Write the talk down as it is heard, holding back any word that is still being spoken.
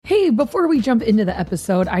Hey, before we jump into the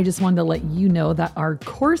episode, I just wanted to let you know that our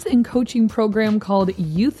course and coaching program called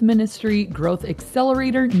Youth Ministry Growth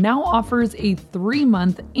Accelerator now offers a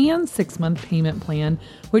 3-month and 6-month payment plan,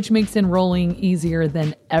 which makes enrolling easier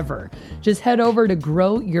than ever. Just head over to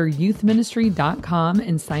growyouthministry.com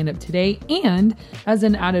and sign up today. And as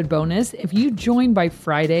an added bonus, if you join by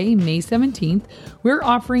Friday, May 17th, we're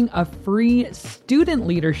offering a free student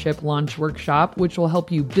leadership launch workshop, which will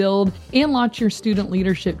help you build and launch your student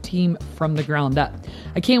leadership team from the ground up.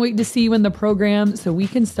 I can't wait to see you in the program so we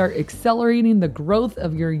can start accelerating the growth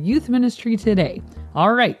of your youth ministry today.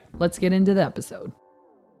 All right, let's get into the episode.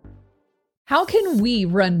 How can we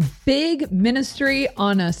run big ministry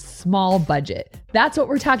on a small budget? That's what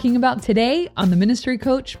we're talking about today on the Ministry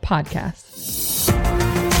Coach Podcast.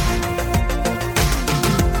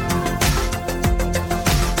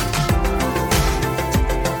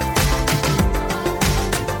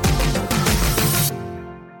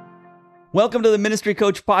 Welcome to the Ministry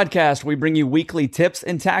Coach Podcast. We bring you weekly tips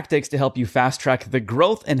and tactics to help you fast track the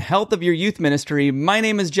growth and health of your youth ministry. My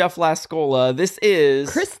name is Jeff Lascola. This is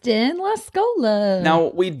Kristen Lascola.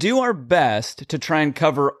 Now, we do our best to try and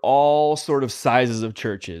cover all sort of sizes of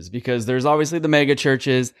churches because there's obviously the mega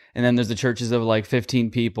churches and then there's the churches of like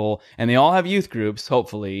 15 people and they all have youth groups,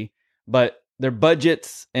 hopefully, but their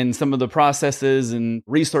budgets and some of the processes and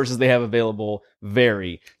resources they have available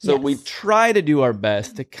vary. So we try to do our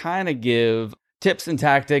best to kind of give tips and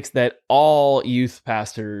tactics that all youth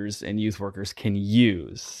pastors and youth workers can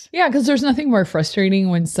use. Yeah, because there's nothing more frustrating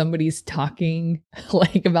when somebody's talking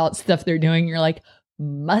like about stuff they're doing. You're like,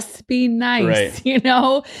 must be nice, right. You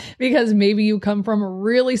know, because maybe you come from a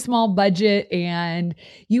really small budget and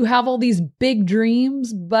you have all these big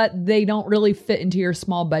dreams, but they don't really fit into your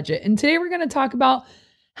small budget. And today we're going to talk about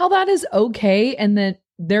how that is okay. And then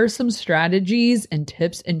there's some strategies and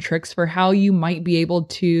tips and tricks for how you might be able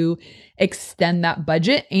to extend that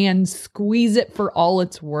budget and squeeze it for all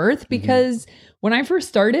it's worth. Because when I first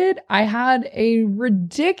started, I had a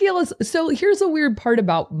ridiculous... So here's a weird part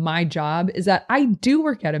about my job is that I do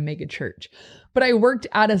work at a mega church, but I worked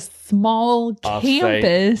at a small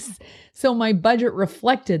campus. So my budget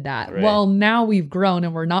reflected that. Right. Well, now we've grown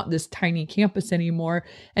and we're not this tiny campus anymore.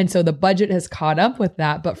 And so the budget has caught up with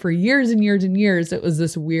that. But for years and years and years, it was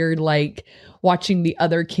this weird, like watching the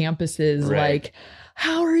other campuses, like,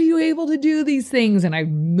 how are you able to do these things? And I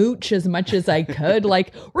mooch as much as I could.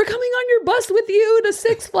 Like, we're coming on your bus with you to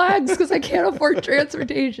Six Flags because I can't afford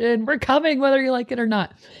transportation. We're coming whether you like it or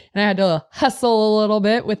not. And I had to hustle a little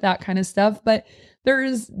bit with that kind of stuff. But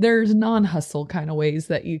there's non-hustle kind of ways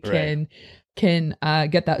that you can get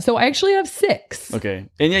that. So I actually have 6. Okay.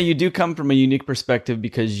 And yeah, you do come from a unique perspective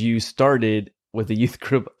because you started with a youth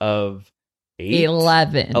group of 8?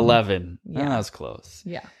 11. 11. Yeah. Oh, that's close.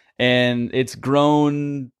 Yeah. And it's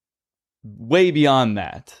grown way beyond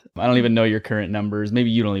that. I don't even know your current numbers.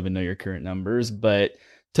 Maybe you don't even know your current numbers, but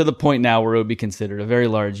to the point now where it would be considered a very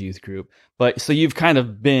large youth group. But so you've kind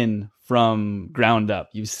of been from ground up.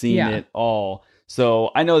 You've seen it all.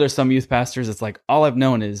 So I know there's some youth pastors, it's like, all I've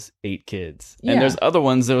known is 8 kids. Yeah. And there's other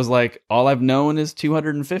ones that was like, all I've known is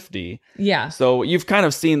 250. Yeah. So you've kind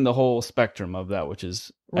of seen the whole spectrum of that, which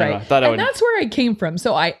is, right. That's where I came from.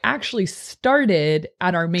 So I actually started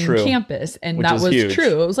at our main campus and which that was huge.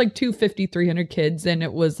 True. It was like 250, 300 kids. And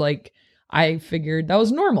it was like, I figured that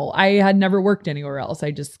was normal. I had never worked anywhere else.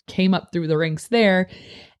 I just came up through the ranks there.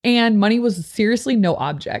 And money was seriously no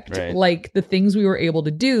object. Right. Like the things we were able to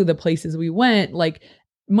do, the places we went, like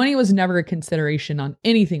money was never a consideration on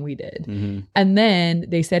anything we did. Mm-hmm. And then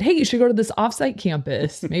they said, hey, you should go to this offsite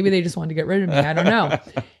campus. Maybe they just wanted to get rid of me. I don't know.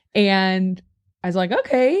 And I was like,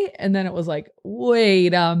 okay. And then it was like,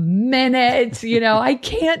 wait a minute, I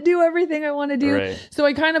can't do everything I want to do. Right. So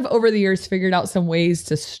I kind of over the years figured out some ways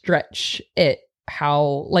to stretch it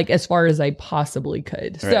as far as I possibly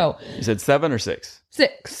could. Right. So you said 7 or 6?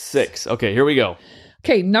 6. 6. Okay, here we go.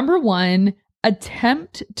 Okay, number 1,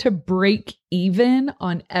 attempt to break even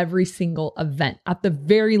on every single event at the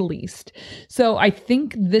very least. So I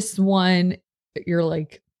think this one, you're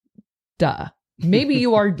like, duh. Maybe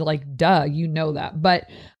you are like, duh, you know that. But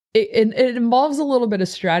it involves a little bit of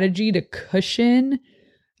strategy to cushion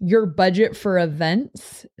your budget for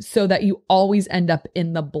events so that you always end up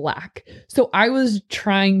in the black. So I was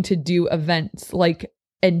trying to do events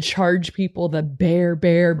and charge people the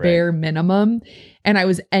bare minimum. And I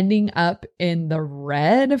was ending up in the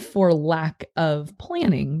red for lack of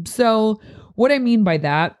planning. So what I mean by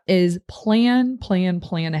that is plan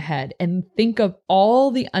ahead and think of all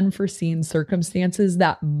the unforeseen circumstances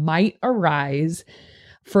that might arise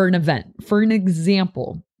for an event. For an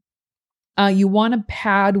example, You want to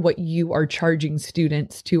pad what you are charging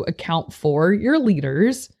students to account for your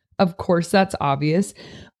leaders. Of course, that's obvious,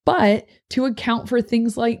 but to account for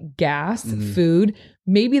things like gas, food,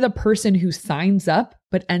 maybe the person who signs up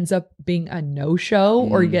but ends up being a no-show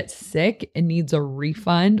or gets sick and needs a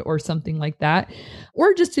refund or something like that.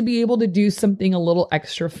 Or just to be able to do something a little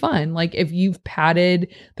extra fun. Like if you've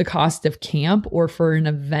padded the cost of camp or for an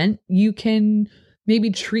event, you can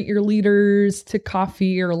maybe treat your leaders to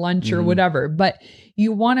coffee or lunch or whatever. But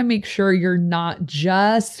you want to make sure you're not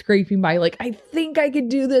just scraping by. Like, I think I could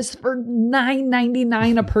do this for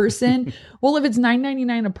 $9.99 a person. Well, if it's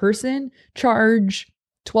 $9.99 a person, charge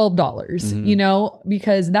 $12, you know,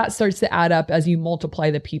 because that starts to add up as you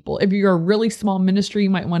multiply the people. If you're a really small ministry,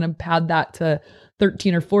 you might want to pad that to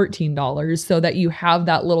 $13 or $14 so that you have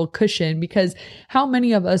that little cushion, because how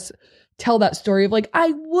many of us tell that story of like,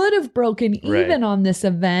 I would have broken even on this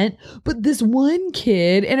event, but this one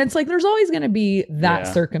kid, and it's like, there's always going to be that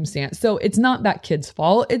circumstance. So it's not that kid's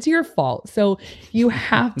fault. It's your fault. So you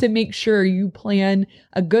have to make sure you plan.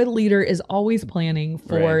 A good leader is always planning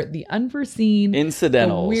for the unforeseen,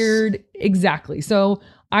 incidentals, the weird. Exactly. So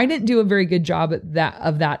I didn't do a very good job of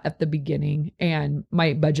that at the beginning, and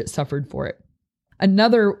my budget suffered for it.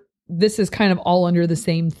 This is kind of all under the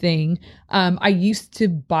same thing. I used to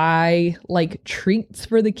buy like treats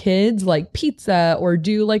for the kids, like pizza, or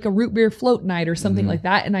do like a root beer float night or something like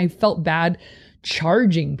that. And I felt bad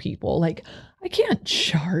charging people. Like, I can't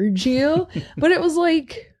charge you. But it was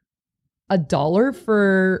like $1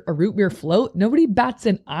 for a root beer float. Nobody bats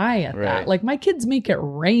an eye at that. Like, my kids make it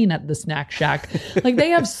rain at the Snack Shack. Like,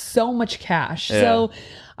 they have so much cash. So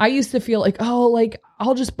I used to feel like, oh, like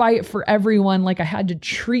I'll just buy it for everyone. Like I had to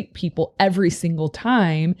treat people every single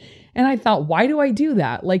time. And I thought, why do I do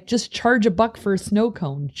that? Like, just charge $1 for a snow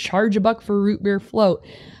cone, charge $1 for a root beer float.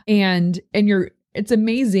 And it's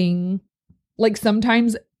amazing. Like,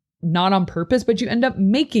 sometimes not on purpose, but you end up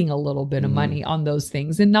making a little bit of money on those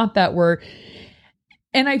things. And not that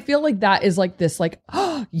and I feel like that is like this, like,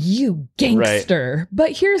 oh, you gangster.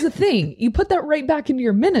 But here's the thing. You put that right back into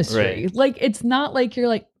your ministry. Like, it's not like you're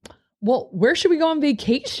like, well, where should we go on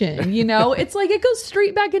vacation? You know, it's like it goes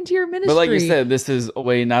straight back into your ministry. But like you said, this is a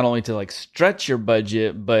way not only to like stretch your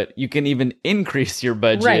budget, but you can even increase your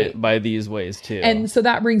budget by these ways too. And so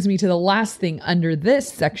that brings me to the last thing under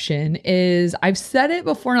this section is, I've said it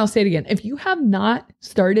before and I'll say it again. If you have not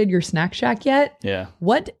started your Snack Shack yet,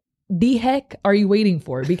 what the heck are you waiting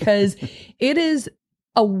for? Because it is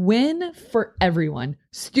a win for everyone.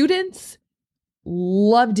 Students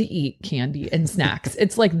love to eat candy and snacks.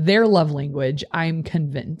 It's like their love language, I'm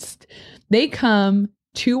convinced. They come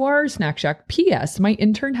to our Snack Shack. P.S. My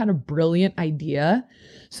intern had a brilliant idea.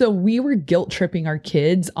 So we were guilt tripping our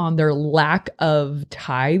kids on their lack of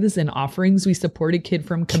tithes and offerings. We support a kid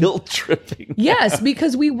from guilt tripping. Yes,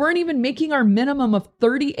 because we weren't even making our minimum of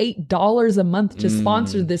 $38 a month to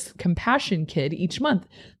sponsor this compassion kid each month.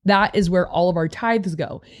 That is where all of our tithes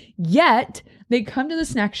go. Yet they come to the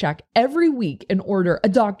Snack Shack every week and order a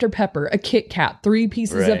Dr. Pepper, a Kit Kat, 3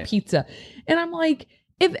 pieces of pizza. And I'm like,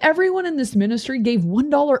 if everyone in this ministry gave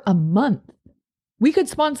 $1 a month, we could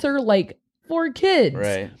sponsor like 4 kids.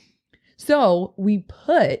 So we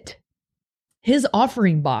put his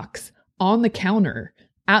offering box on the counter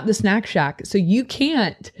at the Snack Shack. So you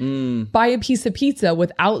can't buy a piece of pizza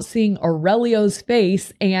without seeing Aurelio's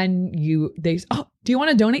face. And do you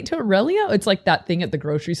want to donate to Aurelio? It's like that thing at the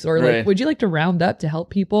grocery store. Like, would you like to round up to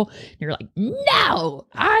help people? And you're like, no,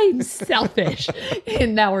 I'm selfish.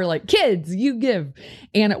 And now we're like, kids, you give.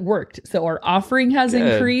 And it worked. So our offering has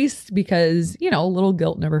increased because, a little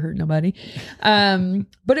guilt never hurt nobody.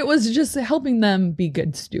 But it was just helping them be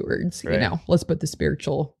good stewards. Let's put the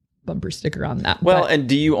spiritual bumper sticker on that. Well, and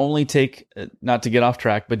do you only take, not to get off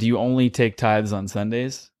track, but do you only take tithes on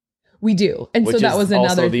Sundays? We do. And so that was another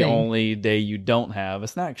thing. Also the only day you don't have a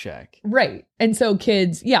Snack Shack. Right. And so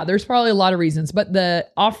kids, there's probably a lot of reasons, but the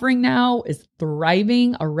offering now is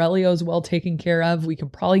thriving. Aurelio's well taken care of. We can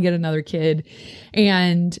probably get another kid.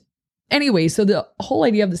 And anyway, so the whole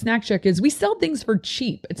idea of the Snack Shack is we sell things for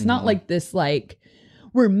cheap. It's not like this, like,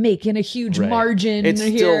 we're making a huge margin. It's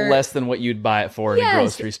still less than what you'd buy it for in a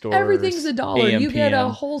grocery store. Everything's $1. You get a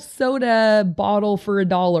whole soda bottle for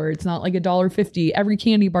 $1. It's not like $1.50. Every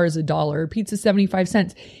candy bar is $1. Pizza 75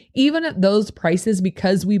 cents. Even at those prices,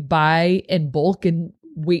 because we buy in bulk and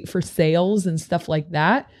wait for sales and stuff like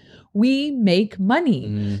that, we make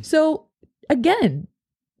money. So again,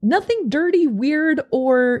 nothing dirty, weird,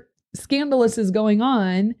 or scandalous is going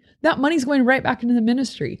on. That money's going right back into the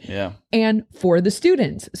ministry. And for the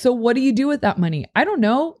students. So what do you do with that money? I don't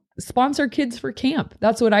know. Sponsor kids for camp.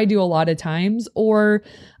 That's what I do a lot of times. Or,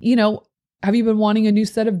 have you been wanting a new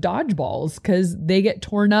set of dodgeballs? Because they get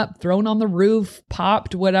torn up, thrown on the roof,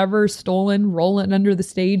 popped, whatever, stolen, rolling under the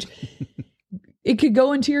stage. It could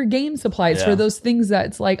go into your game supplies for those things that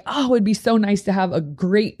it's like, oh, it'd be so nice to have a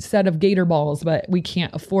great set of Gator balls, but we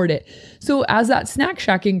can't afford it. So as that Snack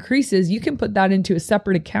Shack increases, you can put that into a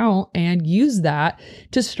separate account and use that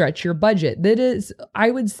to stretch your budget. That is, I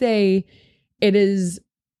would say it is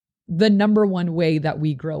the number one way that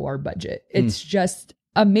we grow our budget. It's just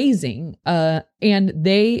amazing. And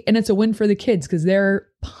it's a win for the kids because they're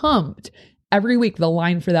pumped every week. The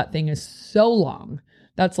line for that thing is so long.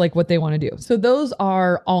 That's like what they want to do. So those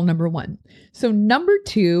are all number one. So number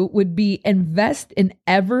two would be invest in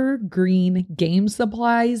evergreen game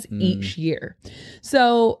supplies each year.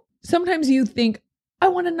 So sometimes you think, I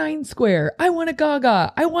want a 9 square. I want a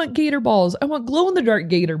Gaga. I want Gator balls. I want glow in the dark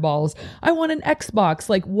Gator balls. I want an Xbox.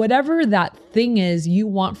 Like whatever that thing is you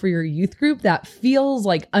want for your youth group that feels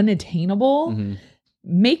like unattainable,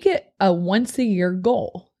 make it a once a year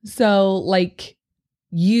goal. So like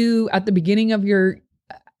you at the beginning of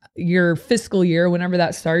your fiscal year, whenever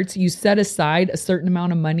that starts, you set aside a certain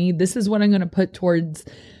amount of money. This is what I'm going to put towards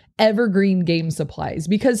evergreen game supplies,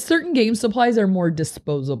 because certain game supplies are more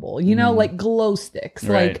disposable, you know, like glow sticks,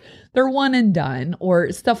 like they're one and done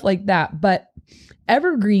or stuff like that. But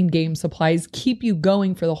evergreen game supplies keep you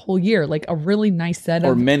going for the whole year, like a really nice set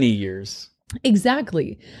or many years.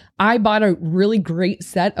 Exactly. I bought a really great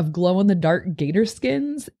set of glow in the dark Gator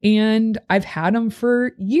skins and I've had them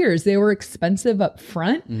for years. They were expensive up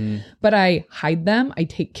front, but I hide them. I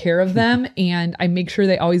take care of them and I make sure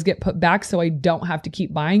they always get put back so I don't have to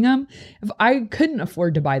keep buying them. If I couldn't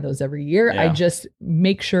afford to buy those every year, I just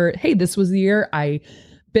make sure, hey, this was the year I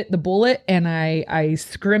bit the bullet and I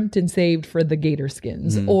scrimped and saved for the Gator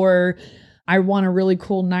skins. Or I want a really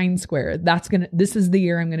cool 9 square. This is the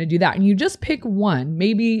year I'm going to do that. And you just pick one.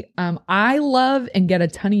 Maybe I love and get a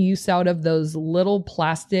ton of use out of those little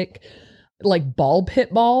plastic like ball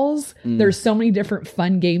pit balls. There's so many different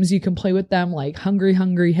fun games you can play with them, like Hungry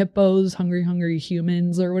Hungry Hippos, Hungry Hungry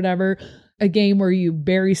Humans or whatever. A game where you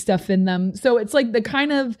bury stuff in them. So it's like the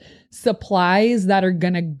kind of supplies that are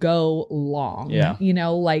going to go long. Yeah. You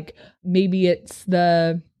know, like maybe it's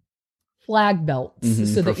the flag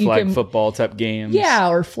belts so that you flag can football type games. Yeah,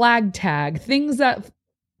 or flag tag, things that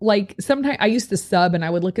like sometimes I used to sub and I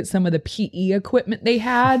would look at some of the PE equipment they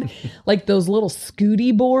had, like those little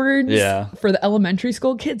Scooty boards for the elementary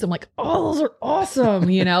school kids. I'm like, oh, those are awesome.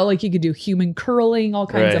 You know, like you could do human curling, all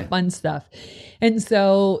kinds of fun stuff. And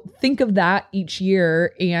so think of that each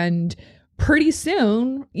year and pretty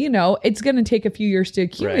soon, you know, it's going to take a few years to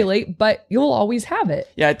accumulate, but you'll always have it.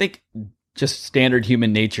 Yeah, I think just standard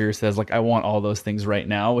human nature says like, I want all those things right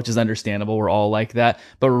now, which is understandable. We're all like that.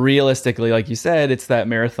 But realistically, like you said, it's that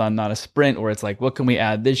marathon, not a sprint, where it's like, what can we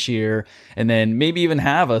add this year? And then maybe even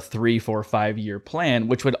have a 3, 4, 5 year plan,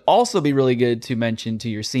 which would also be really good to mention to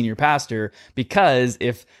your senior pastor, because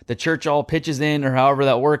if the church all pitches in or however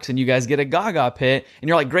that works and you guys get a Gaga pit and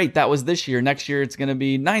you're like, great, that was this year. Next year, it's going to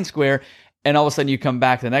be 9 square. And all of a sudden you come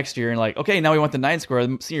back the next year and like, okay, now we want the 9 square.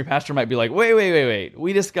 The senior pastor might be like, wait.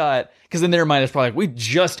 We just got, because in their mind it's probably like, we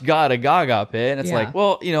just got a Gaga pit. And it's like,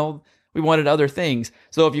 well, you know, we wanted other things.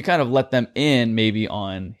 So if you kind of let them in maybe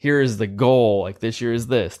on, here is the goal, like this year is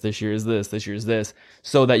this year is this,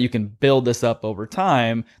 so that you can build this up over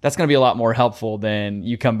time, that's going to be a lot more helpful than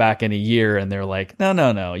you come back in a year and they're like,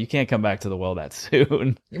 no, you can't come back to the well that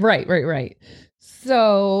soon. Right.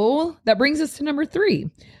 So that brings us to number 3.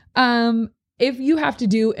 If you have to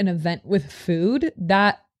do an event with food,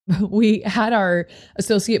 that we had our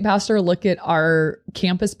associate pastor look at our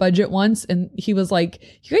campus budget once and he was like,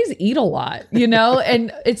 you guys eat a lot, you know,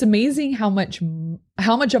 and it's amazing how much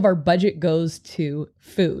of our budget goes to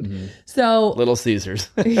food. So Little Caesars.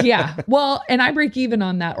 Yeah. Well, and I break even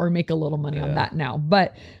on that or make a little money on that now.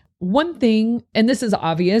 But one thing, and this is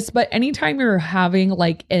obvious, but anytime you're having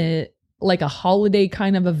like a holiday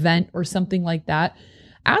kind of event or something like that,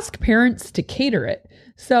 ask parents to cater it.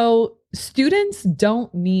 So students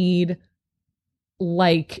don't need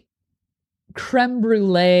like creme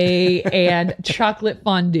brulee and chocolate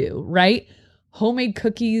fondue, right? Homemade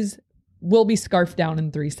cookies will be scarfed down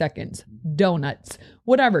in 3 seconds. Donuts,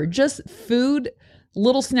 whatever, just food,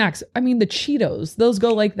 little snacks. I mean, the Cheetos, those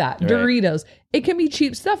go like that. Right. Doritos, it can be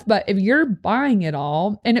cheap stuff, but if you're buying it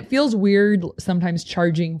all, and it feels weird sometimes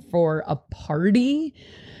charging for a party.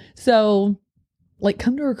 So like,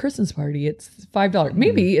 come to our Christmas party. It's $5.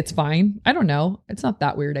 Maybe it's fine. I don't know. It's not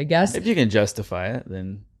that weird, I guess. If you can justify it,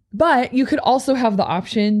 then. But you could also have the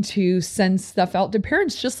option to send stuff out to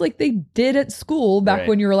parents, just like they did at school back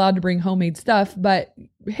when you were allowed to bring homemade stuff. But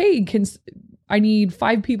hey, I need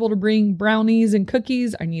 5 people to bring brownies and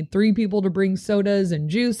cookies. I need 3 people to bring sodas and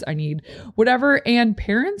juice. I need whatever. And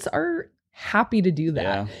parents are happy to do that.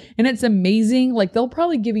 Yeah. And it's amazing. Like they'll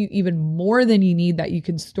probably give you even more than you need that you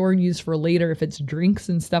can store and use for later if it's drinks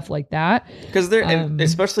and stuff like that. Because they're, and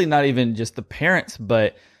especially not even just the parents,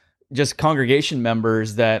 but just congregation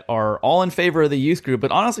members that are all in favor of the youth group, but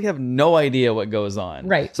honestly have no idea what goes on.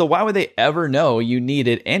 Right. So why would they ever know you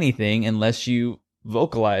needed anything unless you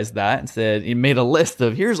vocalized that and said, you made a list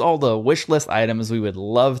of, here's all the wish list items we would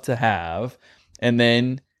love to have. And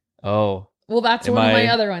then, well, that's one of my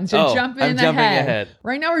other ones. You're jumping ahead.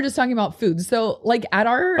 Right now, we're just talking about food. So, like at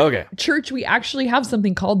our church, we actually have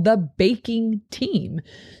something called the baking team.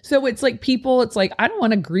 So it's like people, it's like, I don't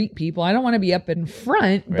want to greet people. I don't want to be up in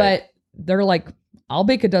front, but they're like, I'll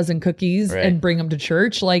bake a dozen cookies and bring them to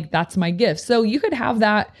church. Like that's my gift. So you could have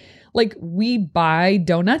that. Like we buy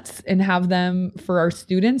donuts and have them for our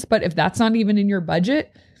students. But if that's not even in your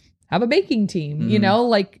budget, have a baking team, you know,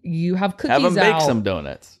 like you have cookies have them bake out. some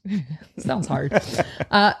donuts. Sounds hard.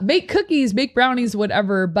 Bake cookies, bake brownies,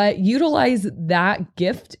 whatever, but utilize that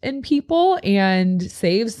gift in people and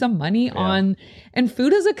save some money on, and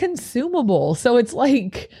food is a consumable. So it's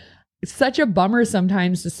like such a bummer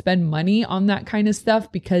sometimes to spend money on that kind of stuff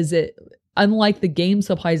because it, unlike the game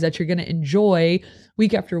supplies that you're going to enjoy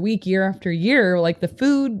week after week, year after year, like the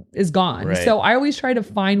food is gone. Right. So I always try to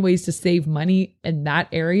find ways to save money in that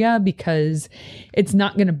area because it's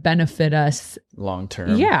not going to benefit us long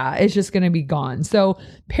term. Yeah, it's just going to be gone. So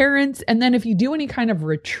parents, and then if you do any kind of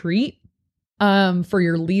retreat for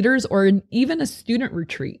your leaders or even a student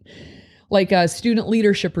retreat, like a student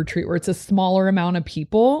leadership retreat where it's a smaller amount of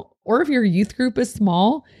people, or if your youth group is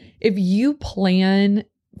small, if you plan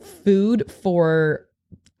food for,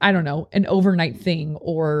 I don't know, an overnight thing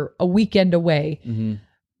or a weekend away. Mm-hmm.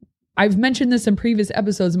 I've mentioned this in previous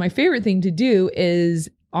episodes. My favorite thing to do is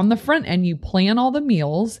on the front end, you plan all the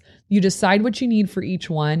meals, you decide what you need for each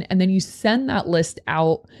one, and then you send that list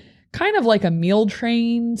out kind of like a meal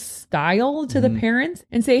train style to the parents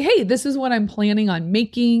and say, hey, this is what I'm planning on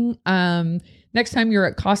making. Next time you're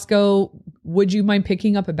at Costco, would you mind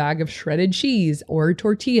picking up a bag of shredded cheese or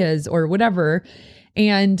tortillas or whatever?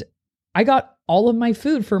 And I got all of my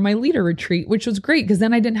food for my leader retreat, which was great because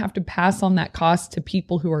then I didn't have to pass on that cost to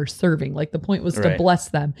people who are serving. Like the point was to bless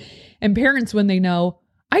them. And parents, when they know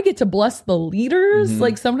I get to bless the leaders,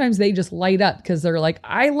 like sometimes they just light up because they're like,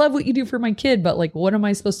 I love what you do for my kid, but like, what am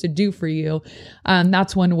I supposed to do for you?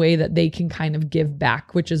 That's one way that they can kind of give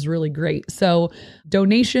back, which is really great. So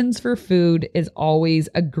donations for food is always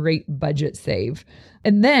a great budget save.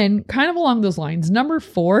 And then kind of along those lines, number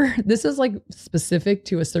 4, this is like specific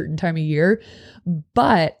to a certain time of year,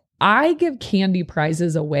 but I give candy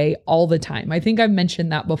prizes away all the time. I think I've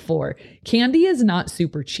mentioned that before. Candy is not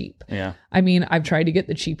super cheap. Yeah. I mean, I've tried to get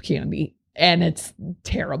the cheap candy and it's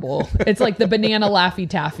terrible. It's like the banana Laffy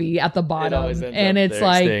Taffy at the bottom. And it's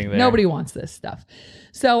like, nobody wants this stuff.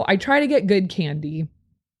 So I try to get good candy.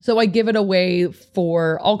 So I give it away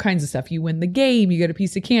for all kinds of stuff. You win the game, you get a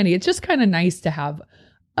piece of candy. It's just kind of nice to have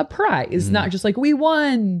a prize, not just like we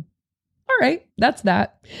won. All right, that's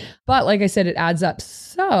that. But like I said, it adds up.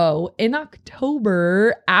 So in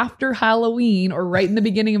October, after Halloween or right in the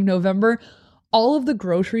beginning of November, all of the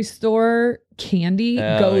grocery store candy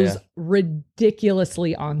goes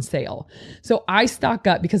ridiculously on sale. So I stock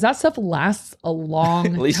up because that stuff lasts a long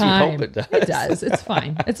time. At least you hope it does. It does. It's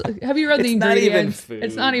fine. Have you read the ingredients?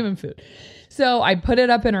 It's not even food. So I put it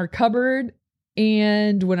up in our cupboard,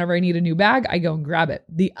 and whenever I need a new bag, I go and grab it.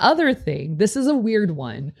 The other thing, this is a weird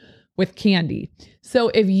one with candy. So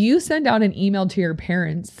if you send out an email to your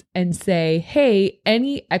parents and say, hey,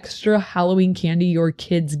 any extra Halloween candy your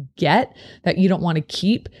kids get that you don't want to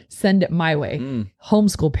keep, send it my way.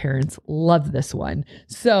 Homeschool parents love this one.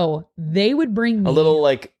 So they would bring me a little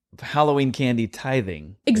like Halloween candy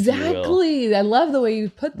tithing. Exactly. I love the way you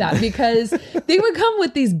put that because they would come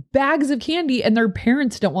with these bags of candy and their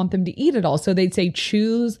parents don't want them to eat it all. So they'd say,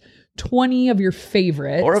 choose 20 of your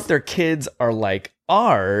favorites. Or if their kids are like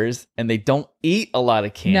ours and they don't eat a lot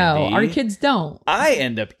of candy. No, our kids don't. I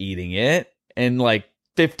end up eating it, and like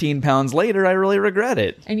 15 pounds later, I really regret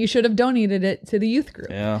it. And you should have donated it to the youth group.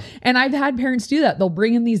 Yeah. And I've had parents do that. They'll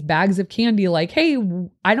bring in these bags of candy like, hey,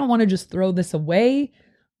 I don't want to just throw this away.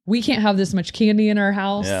 We can't have this much candy in our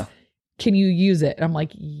house. Yeah. Can you use it? And I'm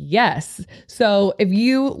like, yes. So if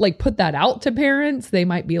you like put that out to parents, they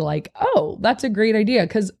might be like, oh, that's a great idea.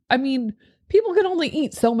 Because I mean, people can only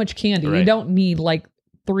eat so much candy. Right. You don't need like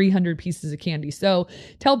 300 pieces of candy. So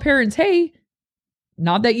tell parents, hey,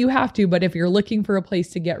 not that you have to, but if you're looking for a place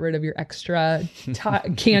to get rid of your extra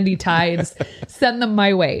candy tithes, send them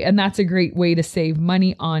my way. And that's a great way to save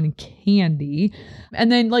money on candy.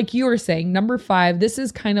 And then like you were saying, number 5, this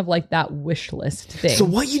is kind of like that wish list thing. So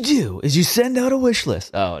what you do is you send out a wish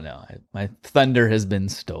list. Oh no, my thunder has been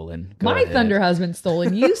stolen. Go ahead. Thunder has been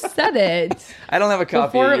stolen. You said it. I don't have a copy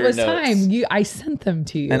before of your it was notes. time. I sent them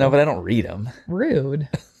to you. I know, but I don't read them. Rude.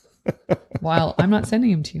 Well, I'm not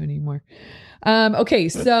sending them to you anymore. Okay,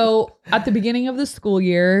 so at the beginning of the school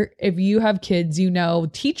year, if you have kids,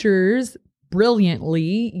 teachers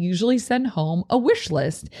brilliantly usually send home a wish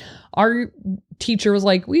list. Our teacher was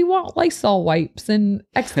like, we want Lysol wipes and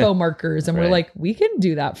Expo markers. And Right. we're like, we can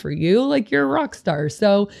do that for you. Like, you're a rock star.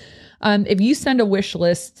 So if you send a wish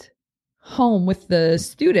list home with the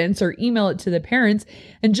students or email it to the parents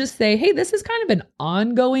and just say, hey, this is kind of an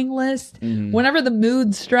ongoing list. Whenever the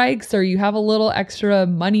mood strikes or you have a little extra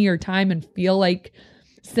money or time and feel like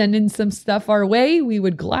sending some stuff our way, we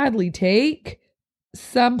would gladly take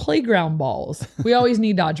some playground balls. We always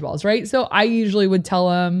need dodgeballs, right? So I usually would tell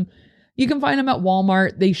them, you can find them at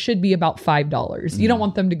Walmart. They should be about $5. You don't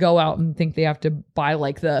want them to go out and think they have to buy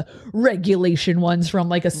like the regulation ones from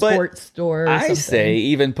like a sports store. Or I something. say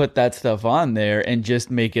even put that stuff on there and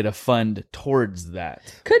just make it a fund towards that.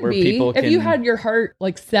 Could where be people if you can- had your heart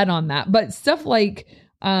like set on that. But stuff like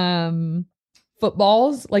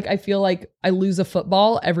footballs, like I feel like I lose a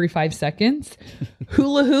football every 5 seconds.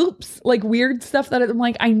 Hula hoops, like weird stuff that I'm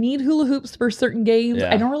like, I need hula hoops for certain games.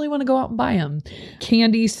 Yeah. I don't really want to go out and buy them.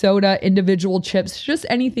 Candy, soda, individual chips, just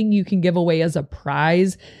anything you can give away as a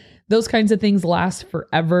prize. Those kinds of things last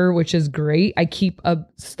forever, which is great. I keep a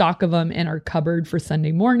stock of them in our cupboard for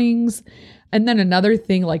Sunday mornings. And then another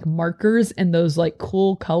thing, like markers and those like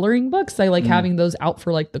cool coloring books. I like having those out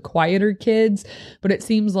for like the quieter kids. But it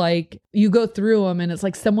seems like you go through them and it's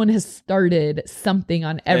like someone has started something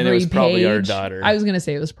on every And it was page. probably our daughter. I was going to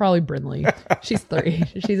say it was probably Brinley. She's 3.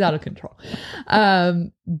 She's out of control.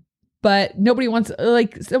 But nobody wants,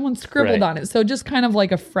 like someone scribbled Right. on it. So just kind of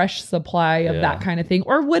like a fresh supply of Yeah. that kind of thing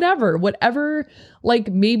or whatever, like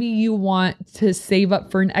maybe you want to save up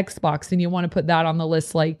for an Xbox and you want to put that on the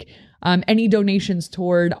list. Like any donations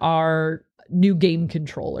toward our new game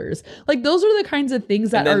controllers. Like those are the kinds of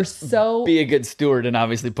things that And then are so be a good steward and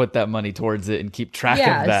obviously put that money towards it and keep track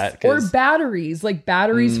of that. or 'cause- batteries, like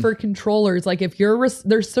batteries for controllers. Like if you're,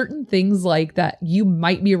 there's certain things like that you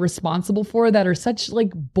might be responsible for that are such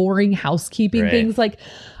like boring housekeeping Right. things. Like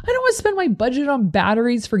I don't want to spend my budget on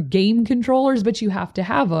batteries for game controllers, but you have to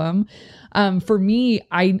have them. For me,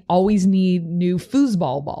 I always need new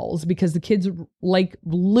foosball balls because the kids like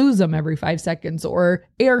lose them every 5 seconds, or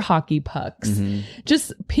air hockey pucks,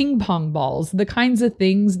 just ping pong balls, the kinds of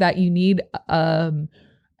things that you need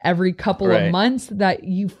every couple Right. of months that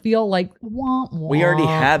you feel like, wah, wah. we already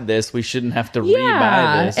had this. We shouldn't have to Yeah,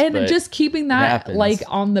 rebuy this. and but just keeping that happens. like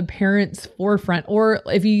on the parents' forefront, or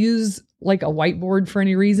if you use like a whiteboard for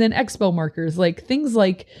any reason, Expo markers, like things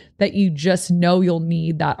like that you just know you'll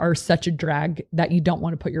need that are such a drag that you don't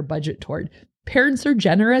want to put your budget toward. Parents are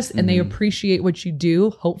generous and they appreciate what you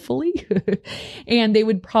do, hopefully, and they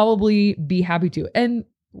would probably be happy to. And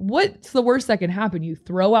what's the worst that can happen? You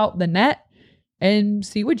throw out the net and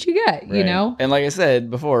see what you get, you Right. know? And like I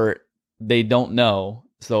said before, they don't know.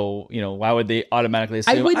 So, why would they automatically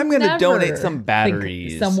assume I'm going to donate some think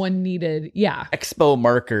batteries? someone needed, yeah. Expo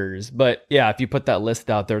markers. But yeah, if you put that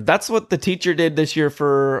list out there, that's what the teacher did this year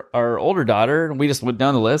for our older daughter. And we just went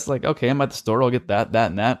down the list like, okay, I'm at the store. I'll get that,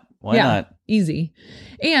 and that. Why not? Easy.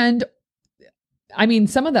 And I mean,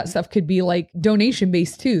 some of that stuff could be like donation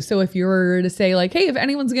based too. So if you were to say like, hey, if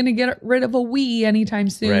anyone's going to get rid of a Wii anytime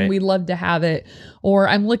soon, Right. we'd love to have it. Or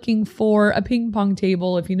I'm looking for a ping pong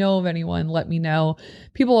table. If you know of anyone, let me know.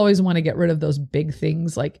 People always want to get rid of those big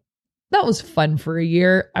things. Like that was fun for a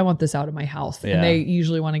year. I want this out of my house. Yeah. And they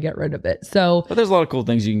usually want to get rid of it. So But there's a lot of cool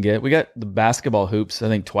things you can get. We got the basketball hoops, I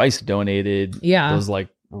think twice donated. Yeah. Those like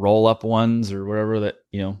roll up ones or whatever that,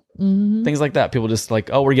 mhm. things like that. People just like,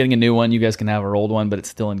 oh, we're getting a new one. You guys can have our old one, but it's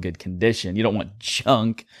still in good condition. You don't want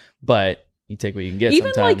junk, but you take what you can get.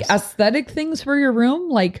 Even sometimes. like aesthetic things for your room,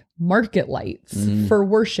 like market lights for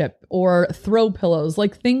worship or throw pillows,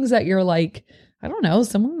 like things that you're like, I don't know,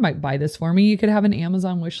 someone might buy this for me. You could have an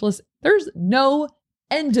Amazon wish list. There's no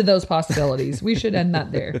end to those possibilities. We should end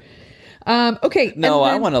that there. Okay. No, and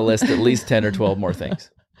I then, want to list at least 10 or 12 more things.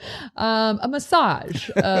 a massage,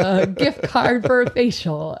 a gift card for a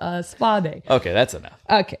facial, a spa day. Okay, that's enough.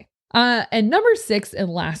 Okay. And number 6, and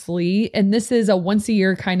lastly, and this is a once a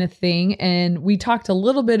year kind of thing. And we talked a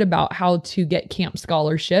little bit about how to get camp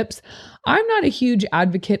scholarships. I'm not a huge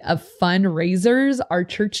advocate of fundraisers. Our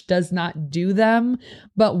church does not do them.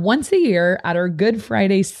 But once a year at our Good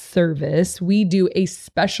Friday service, we do a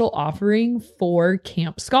special offering for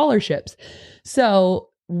camp scholarships. So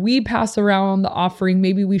we pass around the offering.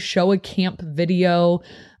 Maybe we show a camp video,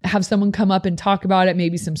 have someone come up and talk about it,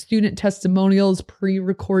 maybe some student testimonials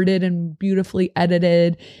pre-recorded and beautifully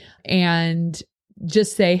edited, and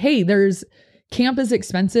just say, hey, camp is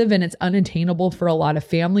expensive and it's unattainable for a lot of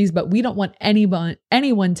families, but we don't want anyone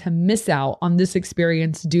to miss out on this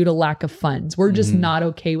experience due to lack of funds. We're just not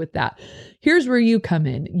okay with that. Here's where you come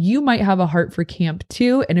in. You might have a heart for camp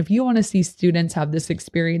too. And if you want to see students have this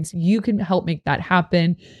experience, you can help make that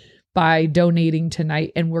happen by donating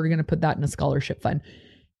tonight. And we're going to put that in a scholarship fund.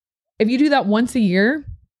 If you do that once a year,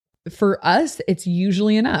 for us, it's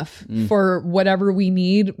usually enough for whatever we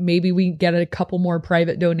need. Maybe we get a couple more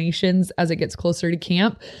private donations as it gets closer to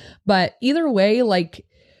camp. But either way, like,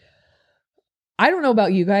 I don't know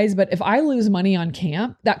about you guys, but if I lose money on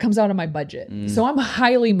camp, that comes out of my budget. So I'm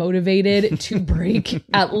highly motivated to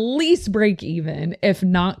at least break even, if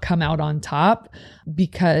not come out on top,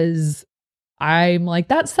 because I'm like,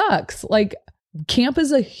 that sucks. Like, camp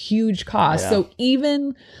is a huge cost. So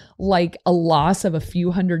even like a loss of a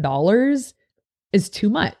few $100s is too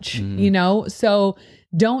much, you know? So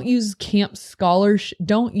don't use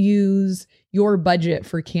don't use your budget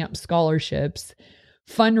for camp scholarships.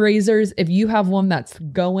 Fundraisers, if you have one that's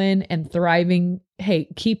going and thriving, hey,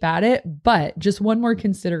 keep at it. But just one more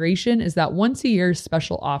consideration is that once a year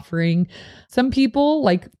special offering, some people,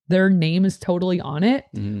 like, their name is totally on it,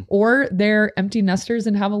 or they're empty nesters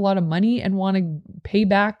and have a lot of money and want to pay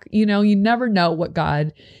back. You know, you never know what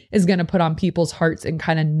God is going to put on people's hearts and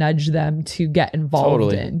kind of nudge them to get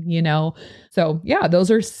involved in, you know? So yeah,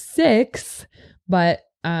 those are 6, but,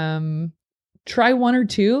 try 1 or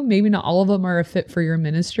 2. Maybe not all of them are a fit for your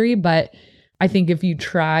ministry, but I think if you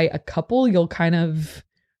try a couple, you'll kind of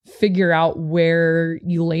figure out where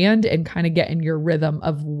you land and kind of get in your rhythm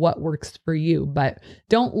of what works for you. But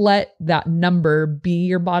don't let that number be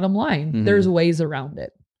your bottom line. There's ways around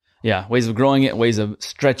it. Yeah, ways of growing it, ways of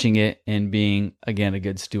stretching it, and being, again, a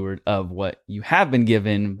good steward of what you have been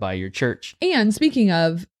given by your church. And speaking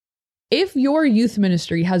of, if your youth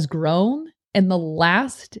ministry has grown in the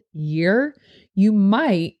last year, you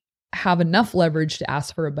might have enough leverage to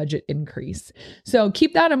ask for a budget increase. So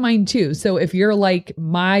keep that in mind too. So if you're like,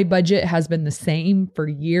 my budget has been the same for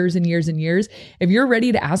years and years and years, if you're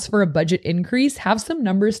ready to ask for a budget increase, have some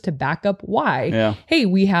numbers to back up why. Yeah. Hey,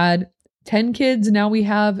 we had 10 kids, now we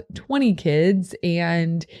have 20 kids,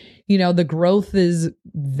 and you know, the growth is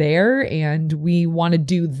there, and we want to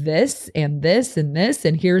do this and this and this,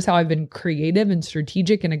 and here's how I've been creative and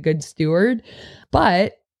strategic and a good steward.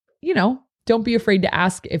 But, you know, don't be afraid to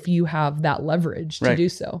ask if you have that leverage to do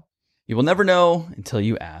so. You will never know until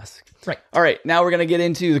you ask. Right. All right, now we're going to get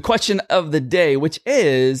into the question of the day, which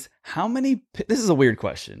is, this is a weird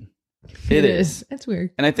question. It is. It's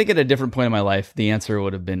weird. And I think at a different point in my life, the answer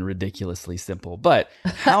would have been ridiculously simple. But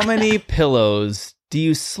how many pillows do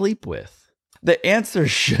you sleep with? The answer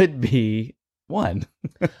should be 1.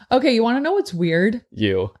 Okay, you want to know what's weird?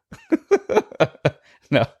 You.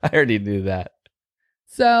 No, I already knew that.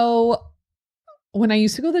 So when I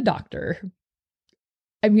used to go to the doctor,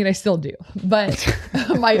 I mean, I still do, but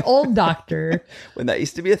my old doctor. When that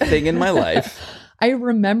used to be a thing in my life. I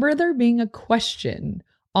remember there being a question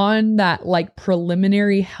on that like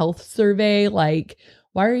preliminary health survey, like,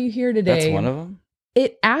 why are you here today? That's one of them?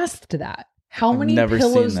 It asked that. How many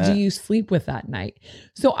pillows do you sleep with that night?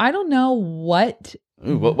 So I don't know what.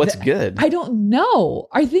 Ooh, what's good? I don't know.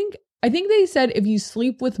 I think they said if you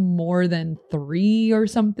sleep with more than 3 or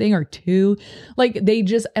something, or 2, like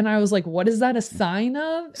and I was like, what is that a sign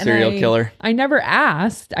of? Serial killer. I never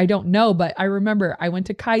asked. I don't know. But I remember I went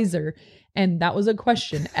to Kaiser and that was a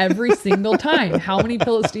question every single time. How many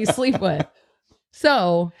pillows do you sleep with?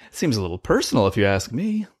 So. Seems a little personal if you ask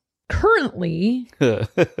me. Currently,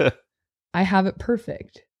 I have it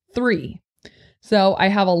perfect. 3. So I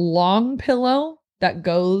have a long pillow that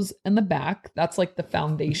goes in the back. That's like the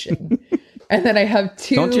foundation. And then I have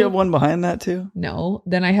 2. Don't you have one behind that too? No.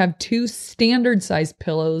 Then I have 2 standard size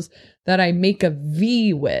pillows that I make a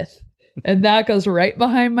V with. And that goes right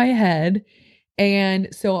behind my head.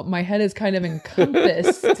 And so my head is kind of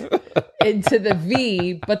encompassed into the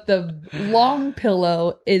V, but the long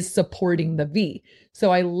pillow is supporting the V.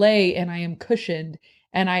 So I lay and I am cushioned.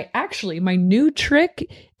 And my new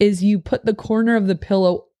trick is you put the corner of the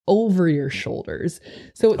pillow over your shoulders.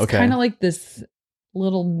 So it's kind of like this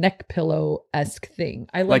little neck pillow-esque thing.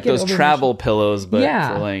 I Like it those over my travel pillows, but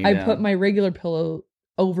yeah, for laying I down. put my regular pillow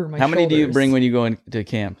over my How many do you shoulders. bring when you go into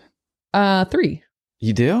camp? 3.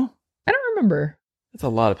 You do? I don't remember. That's a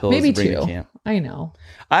lot of pillows Maybe to bring 2. to camp. I know.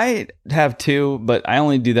 I have 2, but I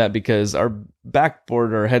only do that because our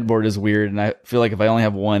backboard or headboard is weird, and I feel like if I only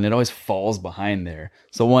have one, it always falls behind there.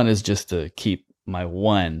 So one is just to keep my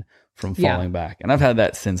one from falling back. And I've had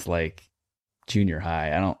that since like junior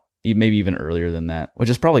high. Maybe even earlier than that, which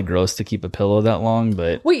is probably gross to keep a pillow that long,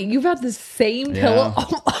 but Wait, you've had the same pillow?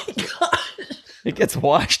 Oh my gosh. it gets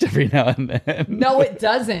washed every now and then. No, it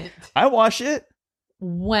doesn't. I wash it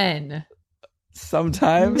When?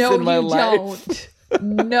 sometimes No, in my you life.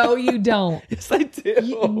 don't. No, you don't. Yes, I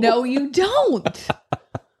do. No, you don't.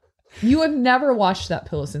 You have never washed that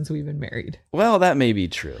pillow since we've been married. Well, that may be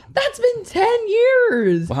true. That's been 10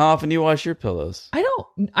 years. Well, how often do you wash your pillows? I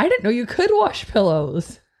didn't know you could wash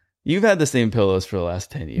pillows. You've had the same pillows for the last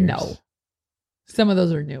 10 years. No. Some of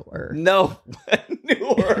those are newer. No.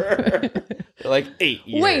 Newer. Like 8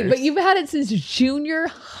 years. Wait, but you've had it since junior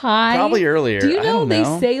high? Probably earlier. Do you I know don't they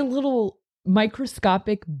know. say little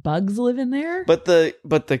microscopic bugs live in there? But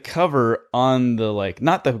the cover on the, like,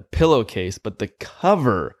 not the pillowcase, but the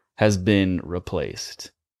cover has been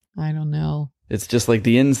replaced. I don't know. It's just like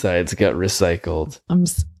the insides got recycled.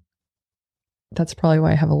 That's probably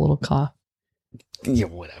why I have a little cough. Yeah,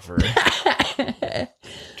 whatever.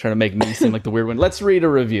 Trying to make me seem like the weird one. Let's read a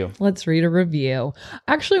review. Let's read a review.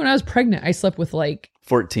 Actually, when I was pregnant, I slept with like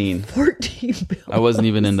 14. 14 pillows. I wasn't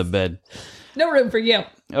even in the bed. No room for you.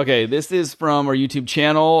 Okay, this is from our YouTube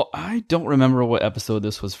channel. I don't remember what episode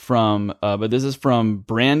this was from, but this is from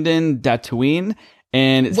Brandon Datuine.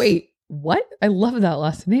 And it's, Wait, what? I love that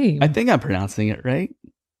last name. I think I'm pronouncing it right.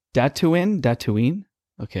 Datuine?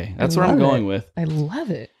 Okay, that's what I'm love going it. with. I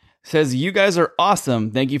love it. Says, you guys are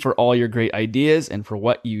awesome. Thank you for all your great ideas and for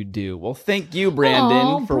what you do. Well, thank you, Brandon,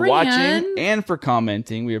 Aw, for Bran. watching and for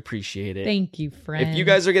commenting. We appreciate it. Thank you, friend. If you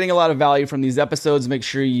guys are getting a lot of value from these episodes, make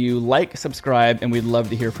sure you like, subscribe, and we'd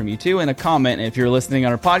love to hear from you too. And a comment. And if you're listening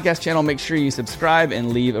on our podcast channel, make sure you subscribe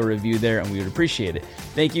and leave a review there, and we would appreciate it.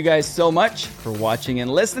 Thank you guys so much for watching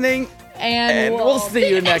and listening. And we'll see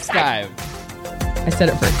you next time. I said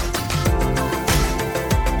it first.